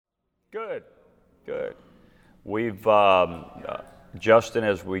Good, good. We've, Justin,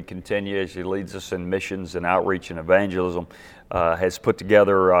 as we continue, as he leads us in missions and outreach and evangelism, has put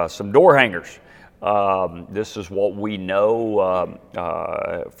together some door hangers. This is what we know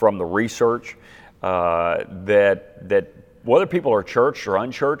from the research that whether people are churched or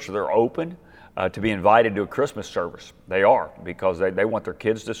unchurched, they're open to be invited to a Christmas service. They are, because they want their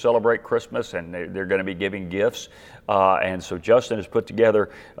kids to celebrate Christmas, and they're going to be giving gifts. And so Justin has put together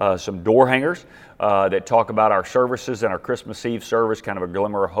some door hangers that talk about our services and our Christmas Eve service, kind of a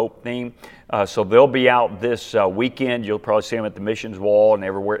glimmer of hope theme. So they'll be out this weekend. You'll probably see them at the missions wall and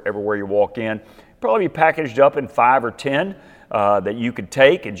everywhere you walk in. Probably be packaged up in 5 or 10 that you could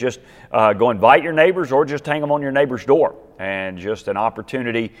take and just go invite your neighbors, or just hang them on your neighbor's door, and just an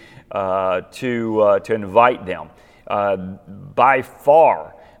opportunity to invite them. By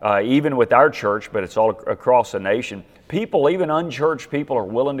far, even with our church, but it's all across the nation, people, even unchurched people, are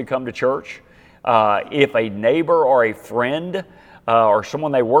willing to come to church. If a neighbor or a friend or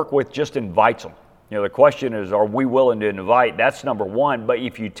someone they work with just invites them. You know, the question is, are we willing to invite? That's number one. But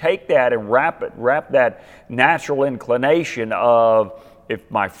if you take that and wrap that natural inclination of, if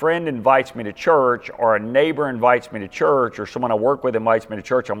my friend invites me to church, or a neighbor invites me to church, or someone I work with invites me to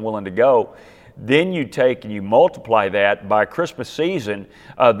church, I'm willing to go. Then you take and you multiply that by Christmas season.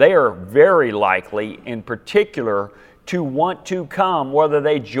 They are very likely, in particular, to want to come, whether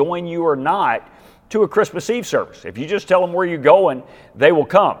they join you or not, to a Christmas Eve service. If you just tell them where you're going, they will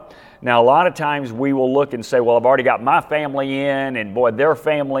come. Now, a lot of times we will look and say, well, I've already got my family in, and boy, their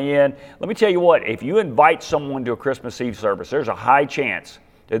family in. Let me tell you what, if you invite someone to a Christmas Eve service, there's a high chance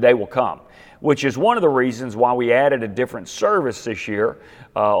that they will come, which is one of the reasons why we added a different service this year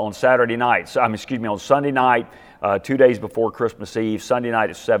on Saturday night. On Sunday night, 2 days before Christmas Eve. Sunday night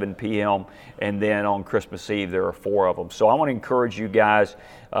at 7 p.m., and then on Christmas Eve there are 4 of them. So I want to encourage you guys,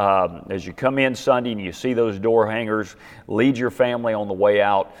 as you come in Sunday and you see those door hangers, lead your family on the way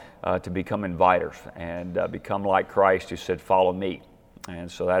out to become inviters and become like Christ, who said, "Follow me."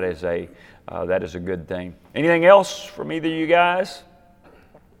 And so that is a good thing. Anything else from either of you guys?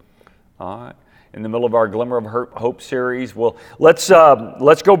 All right. In the middle of our Glimmer of Hope series, well, let's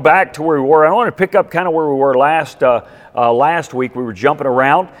go back to where we were. I want to pick up kind of where we were last week. We were jumping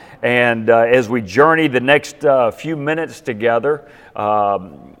around, and as we journey the next few minutes together,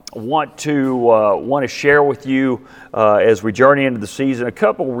 want to share with you as we journey into the season a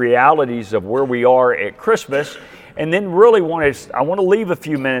couple realities of where we are at Christmas, and then really I want to leave a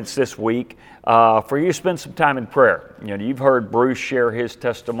few minutes this week for you to spend some time in prayer. You know, you've heard Bruce share his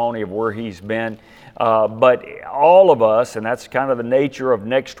testimony of where he's been, but all of us, and that's kind of the nature of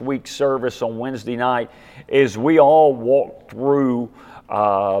next week's service on Wednesday night, is we all walk through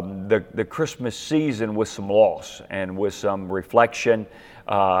the Christmas season with some loss and with some reflection.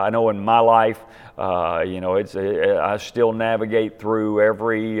 I know in my life, I still navigate through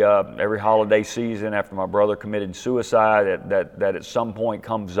every holiday season after my brother committed suicide that at some point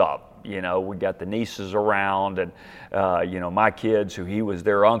comes up. You know, we got the nieces around, and my kids, who he was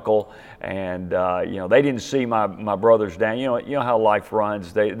their uncle, and they didn't see my brothers down. You know how life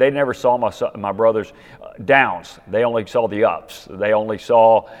runs. They never saw my brothers downs. They only saw the ups. They only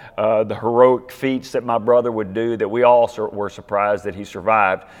saw the heroic feats that my brother would do that we all were surprised that he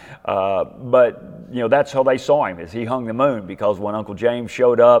survived. But that's how they saw him, as he hung the moon, because when Uncle James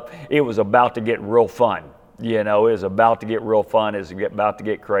showed up, it was about to get real fun. It was about to get real fun. It was about to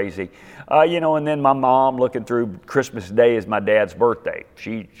get crazy. And then my mom, looking through Christmas Day, is my dad's birthday.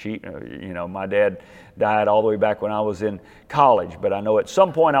 My dad died all the way back when I was in college. But I know at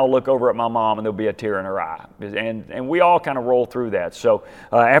some point I'll look over at my mom and there'll be a tear in her eye. And we all kind of roll through that. So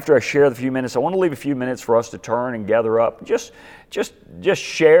after I share the few minutes, I want to leave a few minutes for us to turn and gather up. Just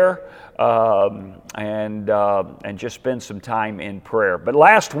share. And just spend some time in prayer. But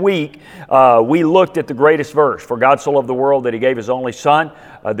last week, we looked at the greatest verse. For God so loved the world that He gave His only Son,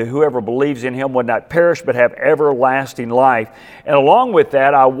 that whoever believes in Him would not perish but have everlasting life. And along with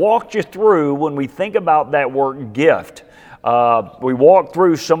that, I walked you through, when we think about that word gift, we walked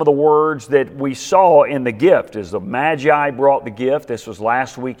through some of the words that we saw in the gift. As the Magi brought the gift, this was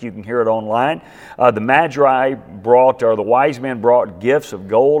last week, you can hear it online. The Magi the wise men brought gifts of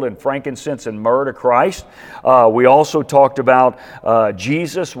gold and frankincense and myrrh to Christ. We also talked about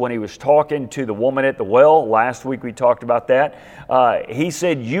Jesus when He was talking to the woman at the well. Last week we talked about that. He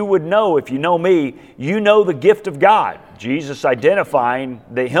said, "You would know, if you know me, you know the gift of God." Jesus identifying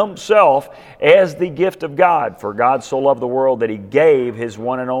Himself as the gift of God. For God so loved the world that He gave His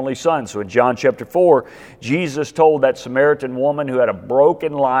one and only Son. So in John chapter 4, Jesus told that Samaritan woman who had a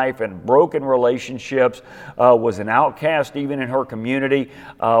broken life and broken relationships, was an outcast even in her community,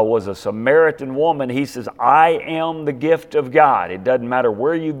 was a Samaritan woman. He says, I am the gift of God. It doesn't matter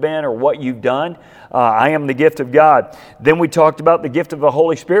where you've been or what you've done. I am the gift of God. Then we talked about the gift of the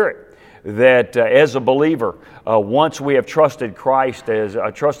Holy Spirit. That as a believer, once we have trusted in Christ as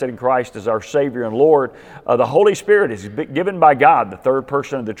our Savior and Lord, the Holy Spirit is given by God, the third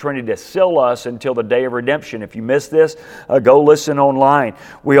person of the Trinity, to seal us until the day of redemption. If you missed this, go listen online.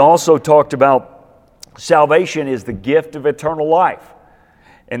 We also talked about salvation is the gift of eternal life.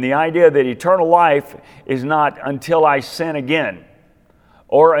 And the idea that eternal life is not until I sin again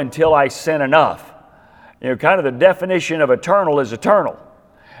or until I sin enough. Kind of the definition of eternal is eternal.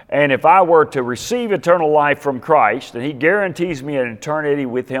 And if I were to receive eternal life from Christ, and He guarantees me an eternity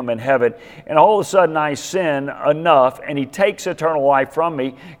with Him in heaven, and all of a sudden I sin enough and He takes eternal life from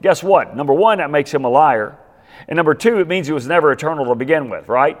me, guess what? Number one, that makes Him a liar. And number two, it means He was never eternal to begin with,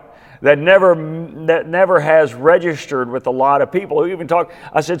 right? That never has registered with a lot of people who even talk.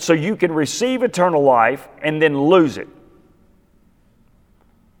 I said, so you can receive eternal life and then lose it.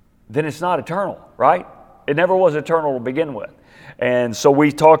 Then it's not eternal, right? It never was eternal to begin with. And so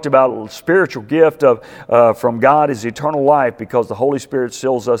we talked about spiritual gift from God is eternal life because the Holy Spirit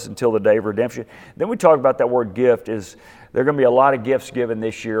seals us until the day of redemption. Then we talked about that word gift. There are going to be a lot of gifts given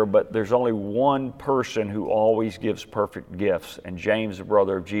this year, but there's only one person who always gives perfect gifts. And James, the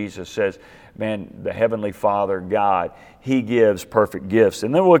brother of Jesus, says, man, the Heavenly Father, God, He gives perfect gifts.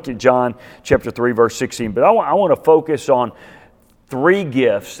 And then we'll look at John chapter 3, verse 16. But I want to focus on three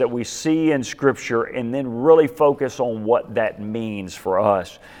gifts that we see in Scripture and then really focus on what that means for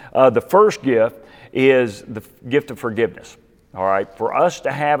us. The first gift is the gift of forgiveness. All right, for us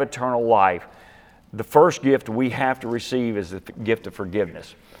to have eternal life, the first gift we have to receive is the gift of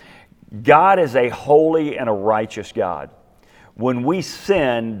forgiveness. God is a holy and a righteous God. When we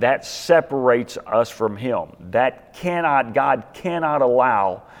sin, that separates us from Him. God cannot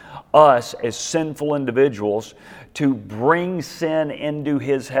allow us as sinful individuals to bring sin into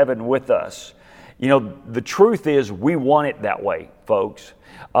His heaven with us. The truth is we want it that way, folks,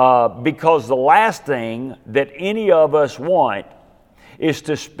 because the last thing that any of us want is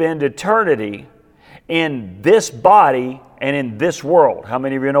to spend eternity in this body and in this world. How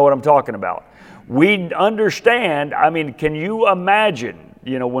many of you know what I'm talking about? We understand, can you imagine?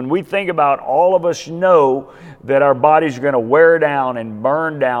 When we think about, all of us know that our bodies are going to wear down and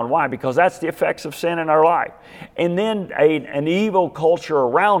burn down. Why? Because that's the effects of sin in our life. And then an evil culture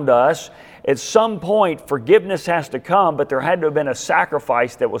around us, at some point forgiveness has to come, but there had to have been a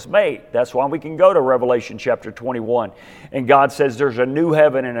sacrifice that was made. That's why we can go to Revelation chapter 21. And God says there's a new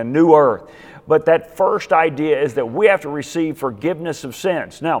heaven and a new earth. But that first idea is that we have to receive forgiveness of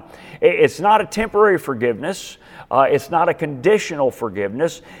sins. Now, it's not a temporary forgiveness. It's not a conditional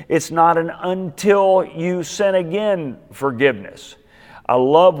forgiveness. It's not an until you sin again forgiveness. I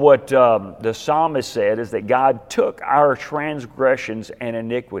love what the psalmist said, is that God took our transgressions and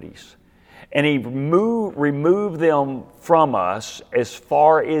iniquities, and He removed them from us as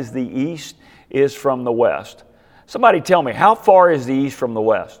far as the east is from the west. Somebody tell me, how far is the east from the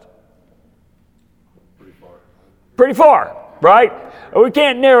west? Pretty far, right? We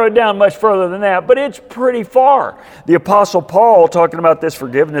can't narrow it down much further than that, but it's pretty far. The Apostle Paul, talking about this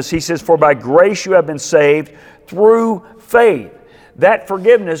forgiveness, he says, for by grace you have been saved through faith. That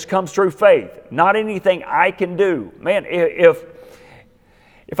forgiveness comes through faith, not anything I can do. Man,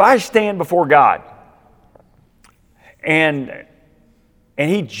 if I stand before God and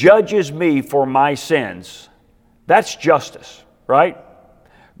He judges me for my sins, that's justice, right?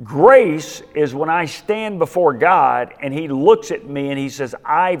 Grace is when I stand before God and He looks at me and He says,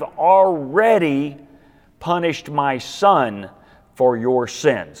 I've already punished my son for your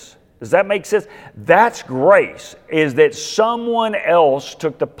sins. Does that make sense? That's grace, is that someone else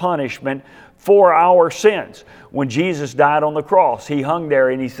took the punishment for our sins. When Jesus died on the cross, He hung there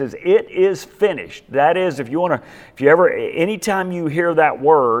and He says, it is finished. That is, anytime you hear that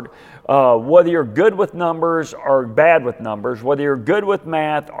word, whether you're good with numbers or bad with numbers, whether you're good with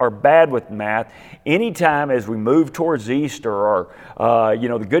math or bad with math, anytime as we move towards Easter or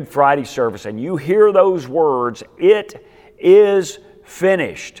the Good Friday service, and you hear those words, it is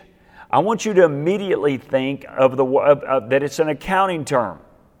finished, I want you to immediately think of that it's an accounting term.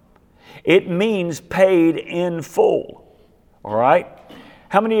 It means paid in full. All right?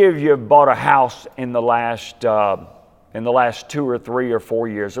 How many of you have bought a house in the last 2 or 3 or 4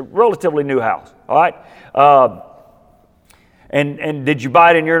 years? A relatively new house. All right? And did you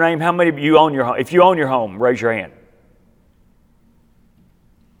buy it in your name? How many of you own your home? If you own your home, raise your hand.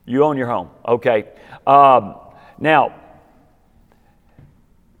 You own your home. Okay. Now,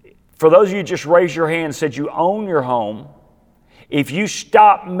 for those of you who just raised your hand and said you own your home, if you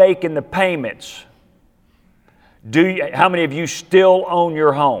stop making the payments, how many of you still own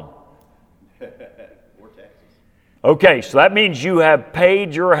your home? Or taxes. Okay, so that means you have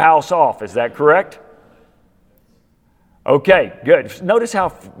paid your house off. Is that correct? Okay, good. Notice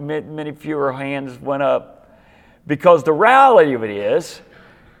how many fewer hands went up. Because the reality of it is,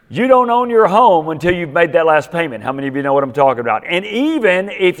 you don't own your home until you've made that last payment. How many of you know what I'm talking about? And even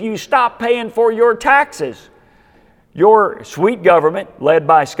if you stop paying for your taxes, your sweet government, led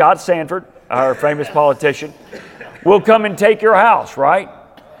by Scott Sanford, our famous politician, will come and take your house, right?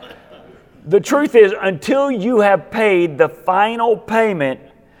 The truth is, until you have paid the final payment,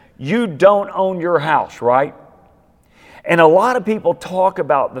 you don't own your house, right? And a lot of people talk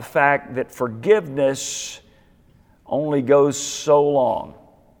about the fact that forgiveness only goes so long.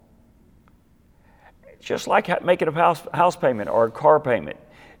 Just like making a house payment or a car payment.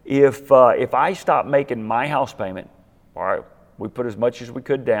 If I stop making my house payment, all right, we put as much as we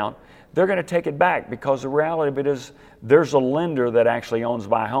could down, they're going to take it back, because the reality of it is there's a lender that actually owns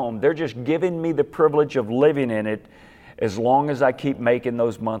my home. They're just giving me the privilege of living in it as long as I keep making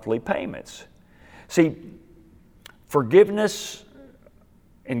those monthly payments. See, forgiveness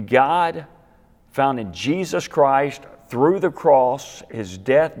in God, found in Jesus Christ through the cross, His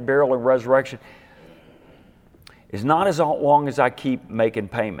death, burial, and resurrection, is not as long as I keep making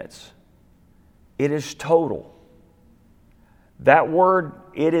payments. It is total. That word,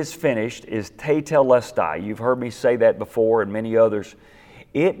 "it is finished," is tetelestai. You've heard me say that before and many others.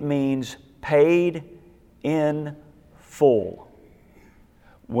 It means paid in full.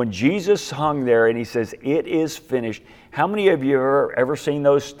 When Jesus hung there and He says, "It is finished," how many of you have ever seen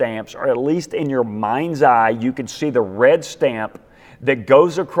those stamps, or at least in your mind's eye, you can see the red stamp that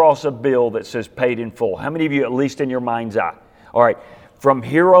goes across a bill that says paid in full? How many of you, at least in your mind's eye? All right, from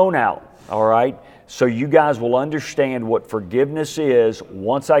here on out, all right, so you guys will understand what forgiveness is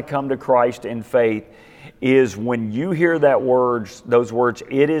once I come to Christ in faith, is when you hear those words,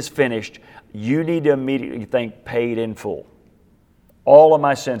 "It is finished," you need to immediately think paid in full. All of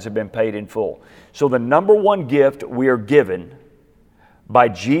my sins have been paid in full. So the number one gift we are given by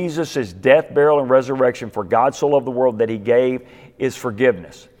Jesus' death, burial, and resurrection, for God so loved the world that He gave, is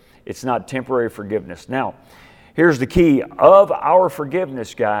forgiveness. It's not temporary forgiveness. Now, here's the key of our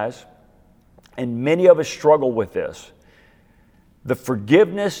forgiveness, guys, and many of us struggle with this. The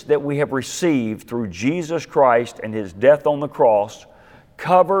forgiveness that we have received through Jesus Christ and His death on the cross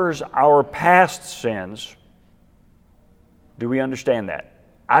covers our past sins. Do we understand that?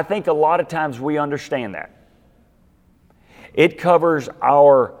 I think a lot of times we understand that. It covers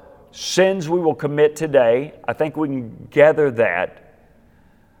our sins we will commit today. I think we can gather that.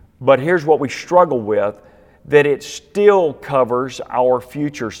 But here's what we struggle with, that it still covers our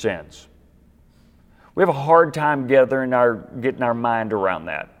future sins. We have a hard time getting our mind around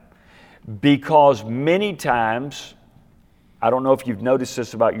that. Because many times, I don't know if you've noticed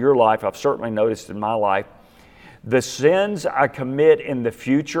this about your life, I've certainly noticed in my life, the sins I commit in the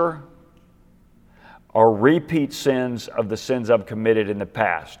future are repeat sins of the sins I've committed in the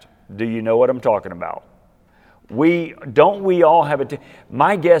past. Do you know what I'm talking about? We all have it?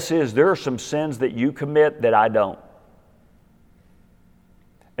 My guess is there are some sins that you commit that I don't.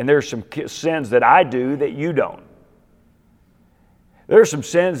 And there's some sins that I do that you don't. There are some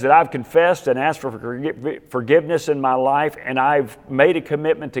sins that I've confessed and asked for forgiveness in my life, and I've made a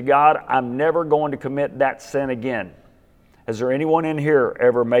commitment to God, I'm never going to commit that sin again. Has there anyone in here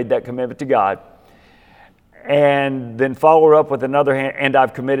ever made that commitment to God and then followed up with another hand, and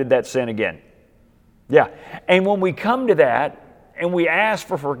I've committed that sin again? Yeah. And when we come to that and we ask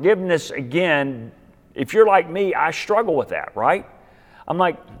for forgiveness again, if you're like me, I struggle with that, right? I'm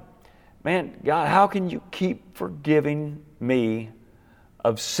like, man, God, how can you keep forgiving me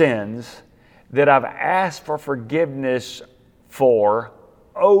of sins that I've asked for forgiveness for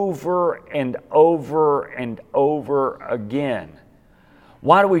over and over and over again?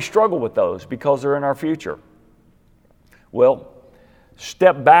 Why do we struggle with those? Because they're in our future. Well,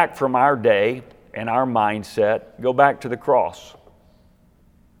 step back from our day and our mindset, go back to the cross.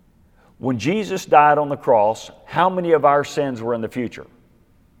 When Jesus died on the cross, how many of our sins were in the future?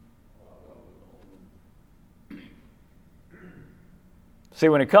 See,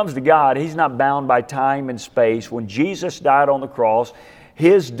 when it comes to God, He's not bound by time and space. When Jesus died on the cross,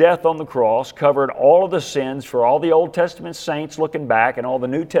 His death on the cross covered all of the sins for all the Old Testament saints looking back and all the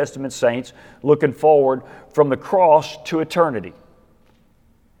New Testament saints looking forward from the cross to eternity.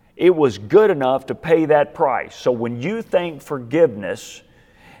 It was good enough to pay that price. So when you think forgiveness,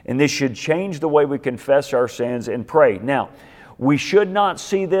 and this should change the way we confess our sins and pray. Now, we should not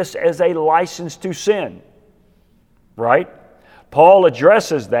see this as a license to sin, right? Paul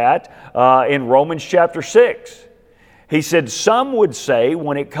addresses that in Romans chapter 6. He said, some would say,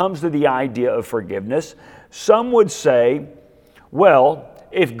 when it comes to the idea of forgiveness, some would say, well,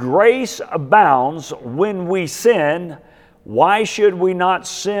 if grace abounds when we sin, why should we not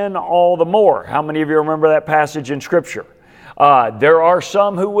sin all the more? How many of you remember that passage in Scripture? There are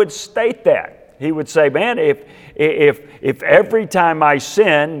some who would state that. He would say, man, if every time I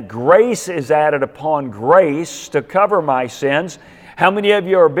sin, grace is added upon grace to cover my sins, how many of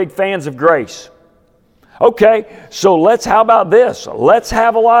you are big fans of grace? Okay, so how about this? Let's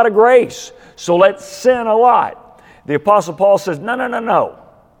have a lot of grace. So let's sin a lot. The Apostle Paul says, no.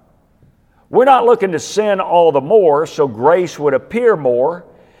 We're not looking to sin all the more so grace would appear more.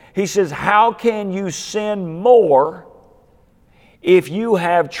 He says, how can you sin more if you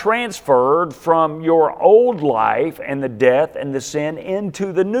have transferred from your old life and the death and the sin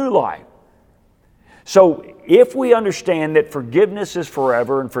into the new life? So if we understand that forgiveness is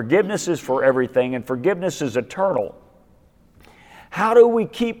forever and forgiveness is for everything and forgiveness is eternal, how do we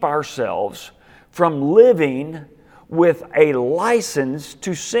keep ourselves from living with a license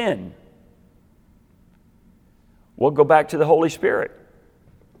to sin? We'll go back to the Holy Spirit.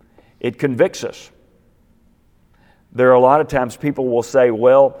 It convicts us. There are a lot of times people will say,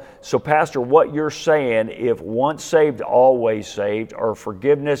 well, so Pastor, what you're saying, if once saved, always saved, or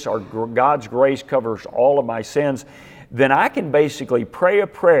forgiveness or God's grace covers all of my sins, then I can basically pray a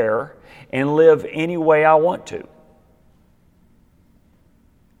prayer and live any way I want to.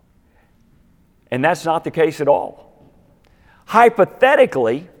 And that's not the case at all.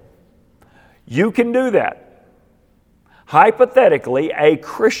 Hypothetically, you can do that. Hypothetically, a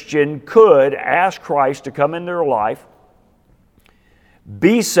Christian could ask Christ to come into their life,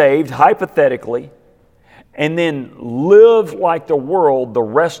 be saved, hypothetically, and then live like the world the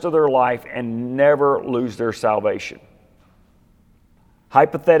rest of their life and never lose their salvation.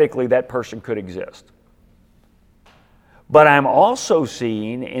 Hypothetically, that person could exist. But I'm also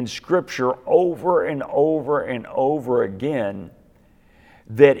seeing in Scripture over and over and over again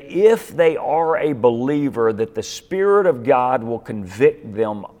that if they are a believer, that the Spirit of God will convict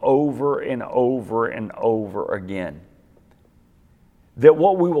them over and over and over again. That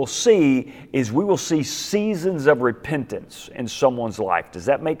what we will see is we will see seasons of repentance in someone's life. Does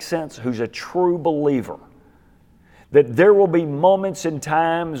that make sense? Who's a true believer. That there will be moments and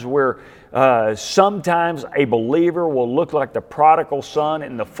times where sometimes a believer will look like the prodigal son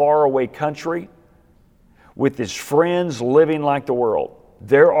in the faraway country with his friends living like the world.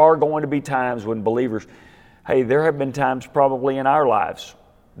 There are going to be times when believers, there have been times probably in our lives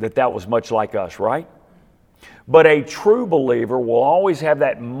that was much like us, right? But a true believer will always have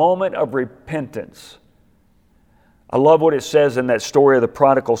that moment of repentance. I love what it says in that story of the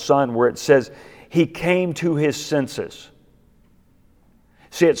prodigal son where it says, he came to his senses.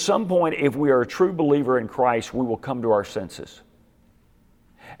 See, at some point, if we are a true believer in Christ, we will come to our senses.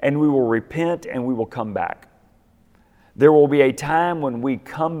 And we will repent and we will come back. There will be a time when we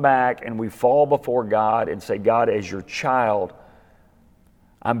come back and we fall before God and say, God, as your child,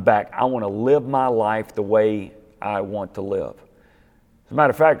 I'm back. I want to live my life the way I want to live. As a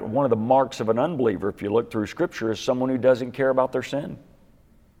matter of fact, one of the marks of an unbeliever, if you look through Scripture, is someone who doesn't care about their sin.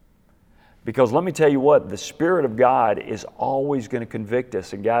 Because let me tell you what, the Spirit of God is always going to convict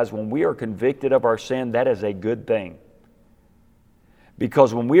us. And guys, when we are convicted of our sin, that is a good thing.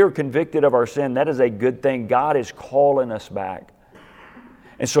 Because when we are convicted of our sin, that is a good thing. God is calling us back.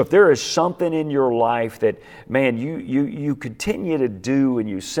 And so if there is something in your life that, man, you continue to do and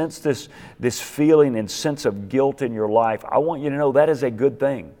you sense this feeling and sense of guilt in your life, I want you to know that is a good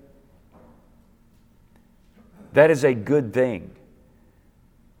thing. That is a good thing.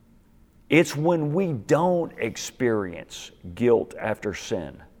 It's when we don't experience guilt after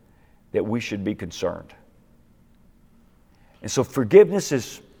sin that we should be concerned. And so forgiveness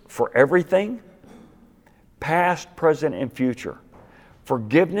is for everything, past, present, and future.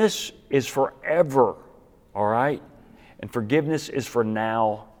 Forgiveness is forever, all right? And forgiveness is for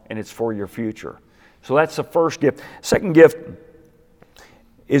now, and it's for your future. So that's the first gift. Second gift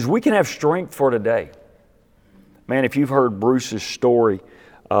is we can have strength for today. Man, if you've heard Bruce's story,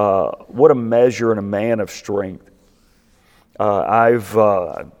 what a measure and a man of strength. I've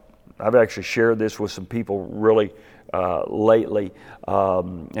actually shared this with some people really lately,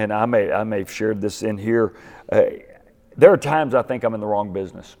 and I may have shared this in here. There are times I think I'm in the wrong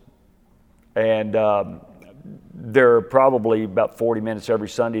business, and there are probably about 40 minutes every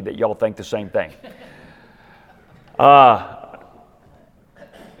Sunday that y'all think the same thing.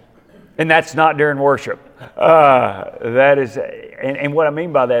 And that's not during worship. That is, and what I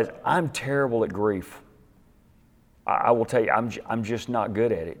mean by that is I'm terrible at grief. I will tell you, I'm just not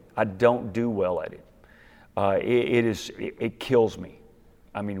good at it. I don't do well at it. It kills me.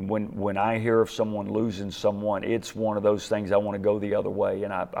 I mean, when I hear of someone losing someone, it's one of those things I want to go the other way.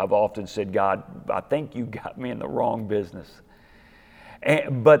 And I've often said, God, I think you got me in the wrong business.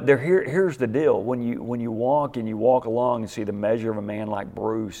 But here's the deal. When you walk along and see the measure of a man like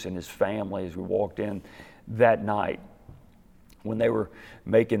Bruce and his family as we walked in that night, when they were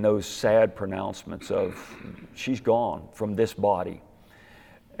making those sad pronouncements of, she's gone from this body.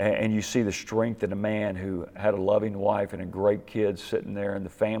 And you see the strength in a man who had a loving wife and a great kid sitting there in the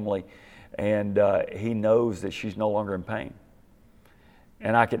family, and he knows that she's no longer in pain.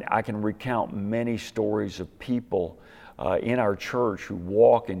 And I can recount many stories of people in our church who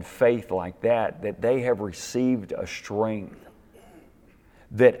walk in faith like that they have received a strength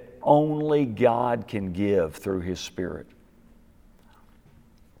that only God can give through His Spirit.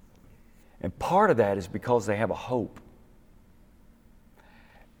 And part of that is because they have a hope.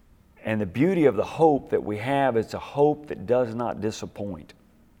 And the beauty of the hope that we have is a hope that does not disappoint,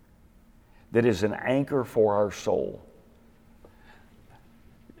 that is an anchor for our soul.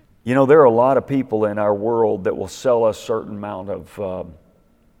 You know, there are a lot of people in our world that will sell us a certain amount of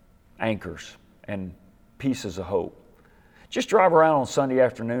anchors and pieces of hope. Just drive around on Sunday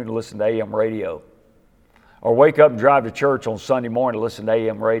afternoon to listen to AM radio. Or wake up and drive to church on Sunday morning to listen to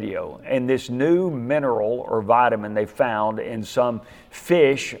AM radio. And this new mineral or vitamin they found in some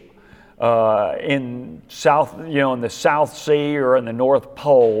fish in the South Sea or in the North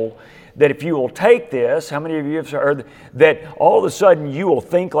Pole, that if you will take this, how many of you have heard that all of a sudden you will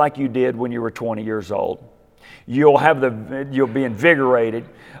think like you did when you were 20 years old? You'll be invigorated.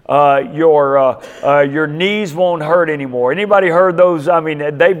 Your knees won't hurt anymore. Anybody heard those? I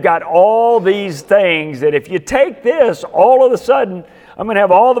mean, they've got all these things that if you take this, all of a sudden, I'm going to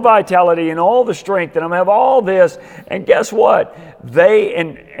have all the vitality and all the strength, and I'm going to have all this. And guess what?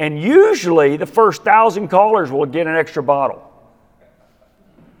 And usually the first 1,000 callers will get an extra bottle.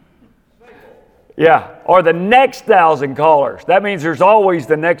 Yeah, or the next 1,000 callers. That means there's always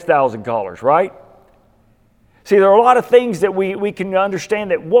the next 1,000 callers, right? See, there are a lot of things that we can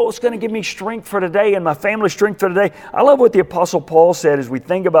understand that what's going to give me strength for today and my family's strength for today. I love what the Apostle Paul said as we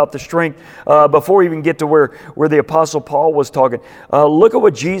think about the strength before we even get to where the Apostle Paul was talking. Look at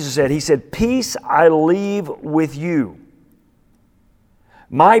what Jesus said. He said, "Peace I leave with you.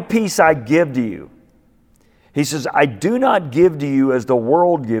 My peace I give to you." He says, "I do not give to you as the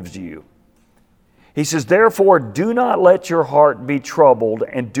world gives to you." He says, "Therefore, do not let your heart be troubled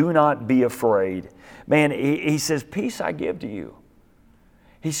and do not be afraid." Man, he says, peace I give to you.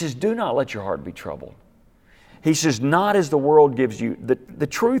 He says, do not let your heart be troubled. He says, not as the world gives you. The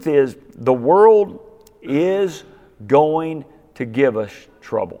truth is, the world is going to give us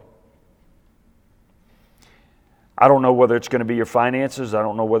trouble. I don't know whether it's going to be your finances. I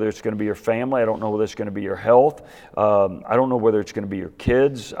don't know whether it's going to be your family. I don't know whether it's going to be your health. I don't know whether it's going to be your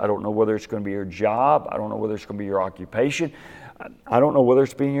kids. I don't know whether it's going to be your job. I don't know whether it's going to be your occupation. I don't know whether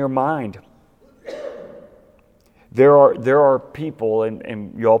it's being your mind. There are people,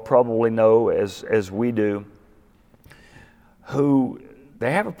 and y'all probably know as we do, who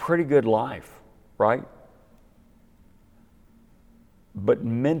they have a pretty good life, right? But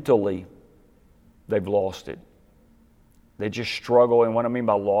mentally, they've lost it. They just struggle, and what I mean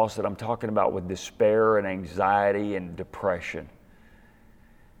by lost, that I'm talking about with despair and anxiety and depression.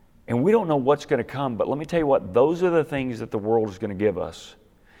 And we don't know what's going to come, but let me tell you what, those are the things that the world is going to give us.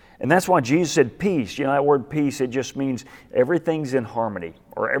 And that's why Jesus said peace. You know, that word peace, it just means everything's in harmony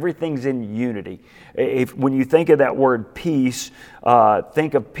or everything's in unity. When you think of that word peace,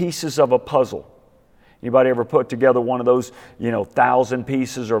 think of pieces of a puzzle. Anybody ever put together one of those, 1,000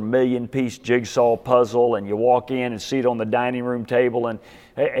 pieces or 1,000,000-piece jigsaw puzzle, and you walk in and see it on the dining room table, and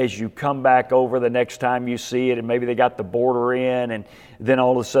as you come back over the next time you see it, and maybe they got the border in, and then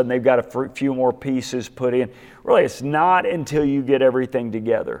all of a sudden they've got a few more pieces put in. Really, it's not until you get everything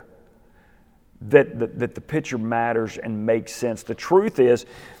together that the picture matters and makes sense. The truth is,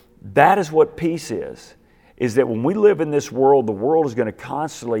 that is what peace is that when we live in this world, the world is going to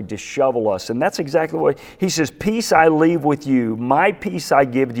constantly dishevel us. And that's exactly what he says, peace I leave with you, my peace I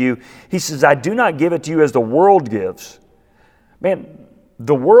give to you. He says, I do not give it to you as the world gives. Man,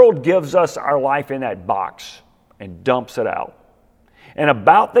 the world gives us our life in that box. and dumps it out. And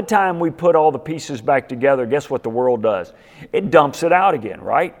about the time we put all the pieces back together, guess what the world does? It dumps it out again,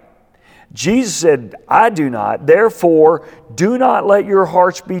 right? Jesus said, I do not. Therefore, do not let your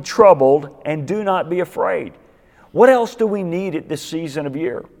hearts be troubled and do not be afraid. What else do we need at this season of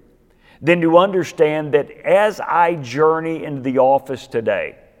year than to understand that as I journey into the office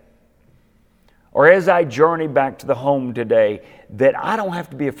today, or as I journey back to the home today, that I don't have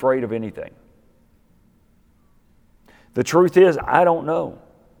to be afraid of anything. The truth is, I don't know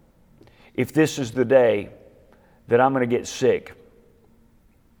if this is the day that I'm going to get sick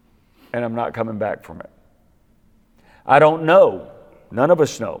and I'm not coming back from it. I don't know, none of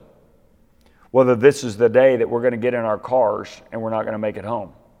us know, whether this is the day that we're going to get in our cars and we're not going to make it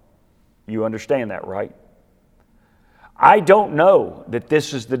home. You understand that, right? I don't know that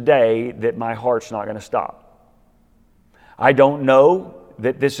this is the day that my heart's not going to stop. I don't know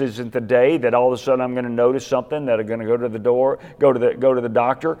that this isn't the day that all of a sudden I'm going to notice something, that I'm going to go to the door, go to the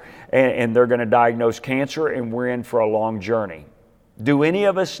doctor, and they're going to diagnose cancer, and we're in for a long journey. Do any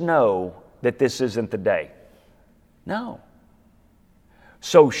of us know that this isn't the day? No.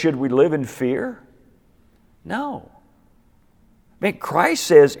 So should we live in fear? No. Man, Christ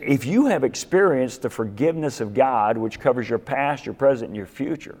says if you have experienced the forgiveness of God, which covers your past, your present, and your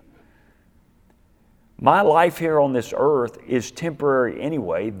future, my life here on this earth is temporary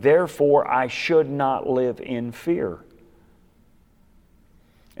anyway, therefore I should not live in fear.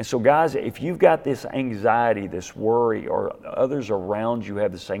 And so guys, if you've got this anxiety, this worry, or others around you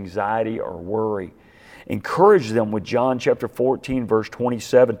have this anxiety or worry, encourage them with John chapter 14, verse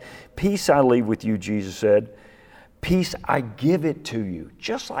 27. Peace I leave with you, Jesus said. Peace I give it to you.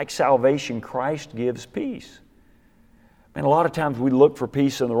 Just like salvation, Christ gives peace. And a lot of times we look for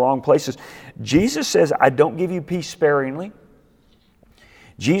peace in the wrong places. Jesus says, I don't give you peace sparingly.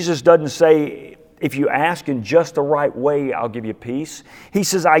 Jesus doesn't say, if you ask in just the right way, I'll give you peace. He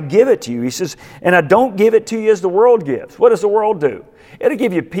says, I give it to you. He says, and I don't give it to you as the world gives. What does the world do? It'll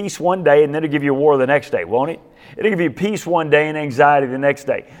give you peace one day and then it'll give you war the next day, won't it? It'll give you peace one day and anxiety the next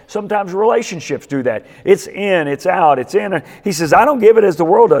day. Sometimes relationships do that. It's in, it's out, it's in. He says, I don't give it as the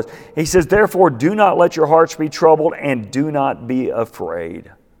world does. He says, therefore, do not let your hearts be troubled and do not be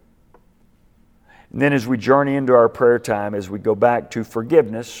afraid. And then as we journey into our prayer time, as we go back to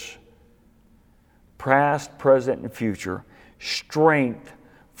forgiveness, past, present, and future, strength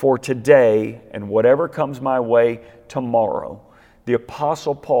for today and whatever comes my way tomorrow. The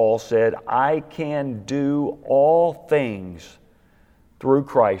Apostle Paul said, I can do all things through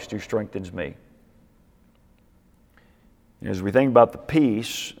Christ who strengthens me. As we think about the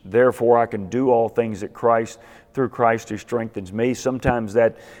peace, therefore I can do all things through Christ who strengthens me. Sometimes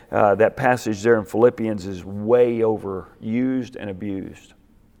that passage there in Philippians is way overused and abused.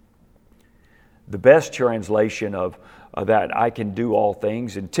 The best translation of that I can do all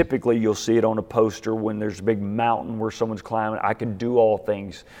things, and typically you'll see it on a poster when there's a big mountain where someone's climbing, I can do all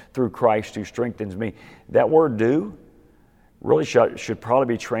things through Christ who strengthens me. That word do really should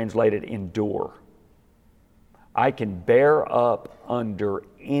probably be translated endure. I can bear up under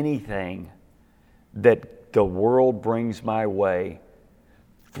anything that the world brings my way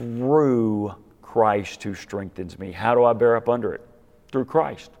through Christ who strengthens me. How do I bear up under it? Through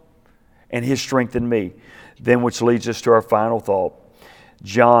Christ and His strength in me. Then which leads us to our final thought.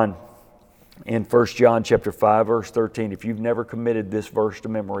 John, in 1 John chapter 5, verse 13, if you've never committed this verse to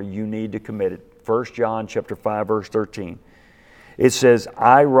memory, you need to commit it. 1 John chapter 5, verse 13. It says,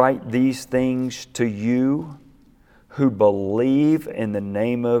 I write these things to you who believe in the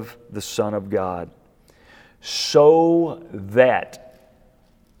name of the Son of God, so that,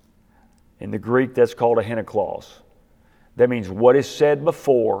 in the Greek that's called a hina clause. That means what is said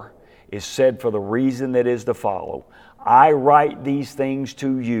before is said for the reason that is to follow. I write these things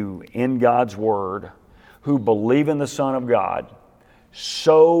to you in God's Word who believe in the Son of God,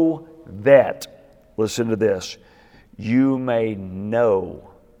 so that, listen to this, you may know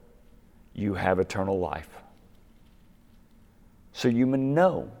you have eternal life. So you may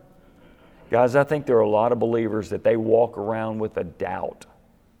know. Guys, I think there are a lot of believers that they walk around with a doubt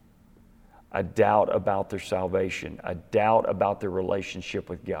about their salvation, a doubt about their relationship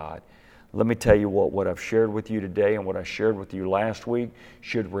with God. Let me tell you what I've shared with you today and what I shared with you last week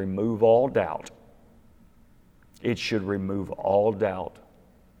should remove all doubt. It should remove all doubt.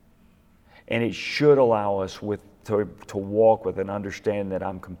 And it should allow us to walk with an understanding that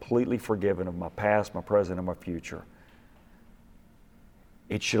I'm completely forgiven of my past, my present, and my future.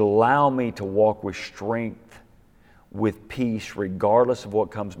 It should allow me to walk with strength, with peace, regardless of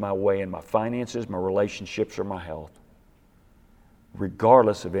what comes my way in my finances, my relationships, or my health.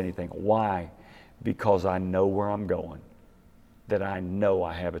 Regardless of anything. Why? because I know where I'm going, that I know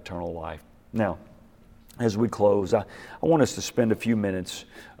I have eternal life. Now, as we close, I want us to spend a few minutes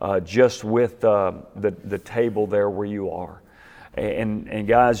just with the table there where you are. And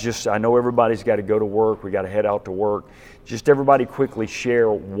guys, just I know everybody's got to go to work. We got to head out to work. Just everybody quickly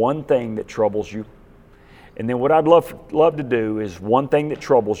share one thing that troubles you. And then what I'd love to do is one thing that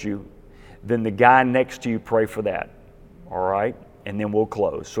troubles you, then the guy next to you pray for that. All right? And then we'll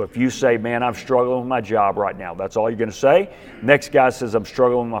close. So if you say, man, I'm struggling with my job right now, that's all you're going to say. Next guy says, I'm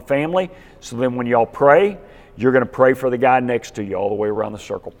struggling with my family. So then when y'all pray, you're going to pray for the guy next to you all the way around the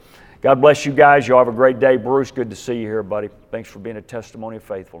circle. God bless you guys. Y'all have a great day. Bruce, good to see you here, buddy. Thanks for being a testimony of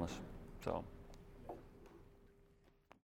faithfulness. So.